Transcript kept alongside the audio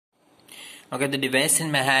Okay, the device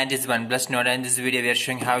in my hand is OnePlus Nord, and in this video we are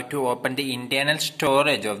showing how to open the internal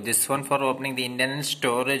storage of this one. For opening the internal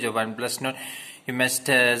storage of OnePlus Nord, you must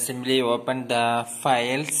simply open the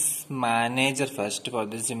files manager first. For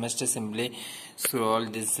this you must simply scroll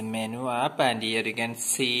this menu up, and here you can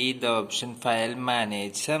see the option file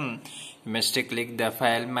manager. You must click the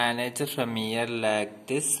file manager from here like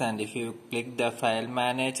this, and if you click the file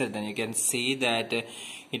manager, then you can see that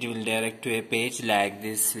it will direct to a page like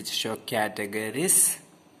this which show categories.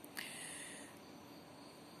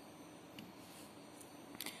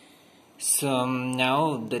 So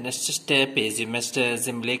now the next step is you must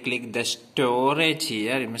simply click the storage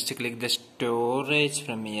here. You must click the storage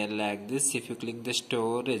from here like this. If you click the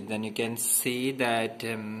storage, then you can see that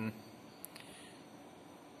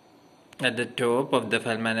at the top of the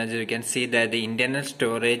file manager you can see that the internal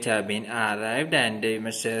storage have been arrived, and you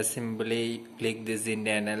must simply click this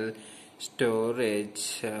internal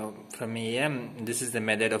storage from here. This is the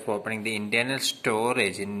method of opening the internal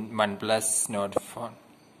storage in OnePlus Nord phone.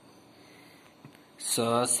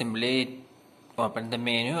 So simply open the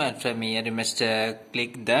menu, and from here you must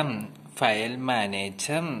click the file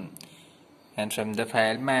manager, and from the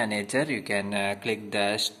file manager you can click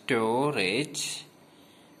the storage,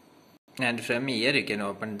 and from here you can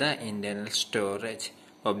open the internal storage.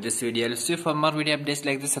 Hope this video helps you. For more video updates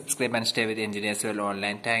like this, subscribe and stay with Engineers Well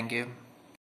Online. Thank you.